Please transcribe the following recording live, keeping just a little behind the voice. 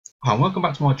Hi, and welcome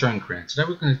back to my Drone Career. Today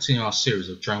we're going to continue our series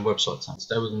of drone website tags.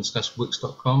 Today we're going to discuss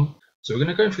Wix.com. So we're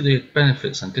going to go through the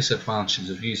benefits and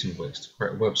disadvantages of using Wix to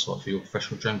create a website for your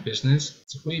professional drone business.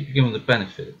 So if we begin with the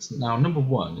benefits, now number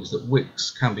one is that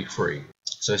Wix can be free.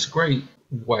 So it's a great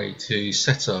way to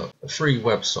set up a free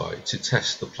website to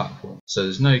test the platform. So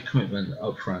there's no commitment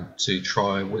upfront to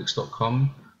try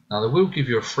Wix.com. Now they will give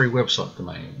you a free website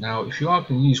domain. Now if you are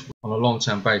going to use Wix on a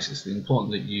long-term basis, it's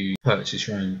important that you purchase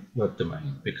your own web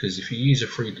domain, because if you use a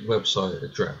free website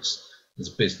address as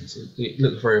a business, it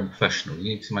looks very unprofessional.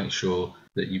 You need to make sure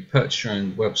that you purchase your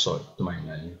own website domain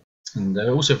name. And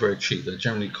they're also very cheap. They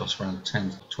generally cost around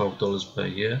 $10 to $12 per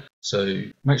year. So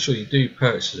make sure you do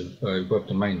purchase a web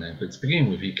domain name. But to begin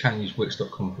with, you can use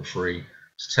Wix.com for free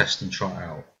to test and try it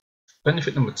out.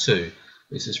 Benefit number two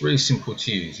is it's really simple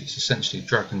to use. It's essentially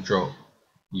drag and drop.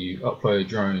 You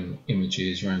upload your own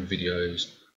images, your own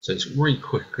videos. So it's really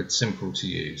quick and simple to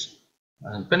use.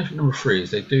 And benefit number three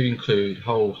is they do include a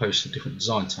whole host of different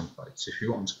design templates. If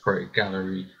you want to create a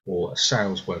gallery or a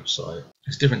sales website,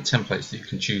 there's different templates that you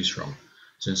can choose from.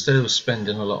 So instead of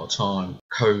spending a lot of time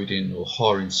coding or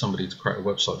hiring somebody to create a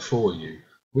website for you,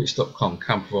 Wix.com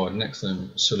can provide an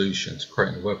excellent solution to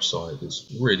creating a website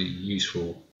that's really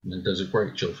useful and does a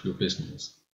great job for your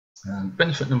business. And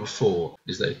benefit number four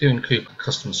is that they do include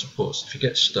customer support. So if you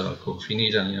get stuck or if you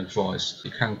need any advice,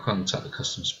 you can contact the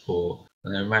customer support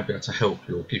and they may be able to help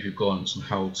you or give you guidance on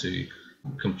how to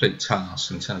complete tasks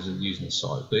in terms of using the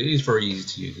site. But it is very easy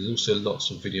to use. There's also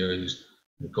lots of videos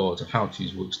and guides on how to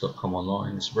use Wix.com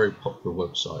online. It's a very popular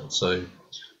website. So,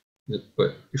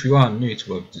 but if you are new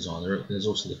to web design, there's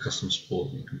also the customer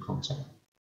support that you can contact.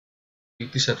 The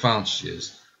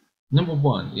disadvantages. Number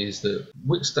one is that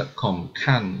Wix.com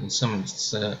can, in some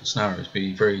scenarios,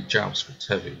 be very JavaScript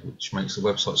heavy, which makes the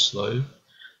website slow.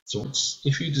 So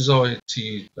if you decide to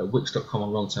use Wix.com on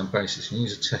a long-term basis, you need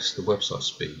to test the website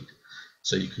speed.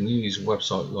 So you can use a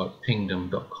website like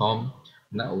Pingdom.com,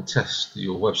 and that will test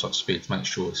your website speed to make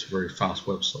sure it's a very fast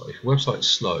website. If your website is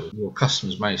slow, your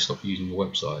customers may stop using your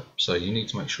website. So you need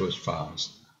to make sure it's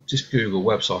fast. Just Google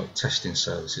website testing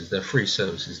services. They're free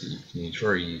services that you can use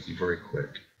very easy, very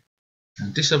quick.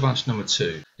 And disadvantage number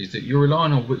two is that you're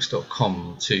relying on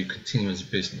Wix.com to continue as a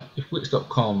business. If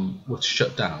Wix.com were to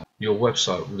shut down, your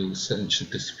website will essentially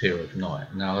disappear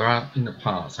overnight. Now, in the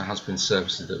past, there has been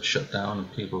services that have shut down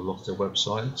and people have lost their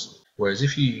websites. Whereas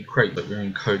if you create your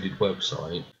own coded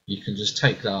website, you can just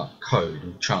take that code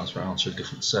and transfer it onto a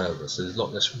different server. So there's a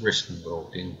lot less risk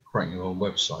involved in creating your own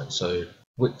website. So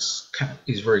Wix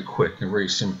is very quick and very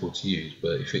simple to use,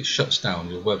 but if it shuts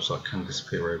down, your website can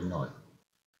disappear overnight.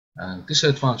 And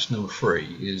disadvantage number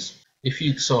three is if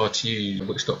you decide to use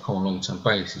Wix.com on a long-term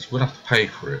basis, you will have to pay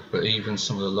for it, but even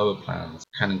some of the lower plans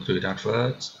can include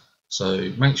adverts.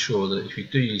 So make sure that if you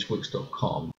do use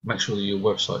Wix.com, make sure that your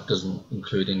website doesn't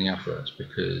include any adverts,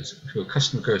 because if your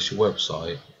customer goes to your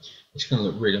website, it's going to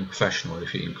look really unprofessional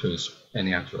if it includes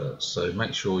any adverts. So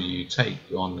make sure you take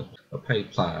on a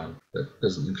paid plan that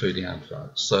doesn't include the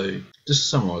adverts. So just to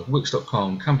summarize,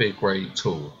 Wix.com can be a great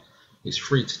tool. It's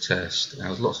free to test, it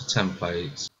has lots of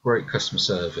templates, great customer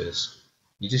service.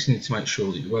 You just need to make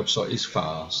sure that your website is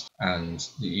fast and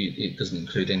that it doesn't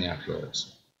include any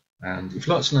adverts. And if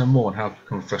you'd like to learn more on how to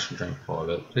become a professional drone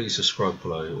pilot, please subscribe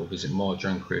below or visit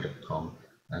mydronecareer.com,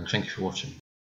 and thank you for watching.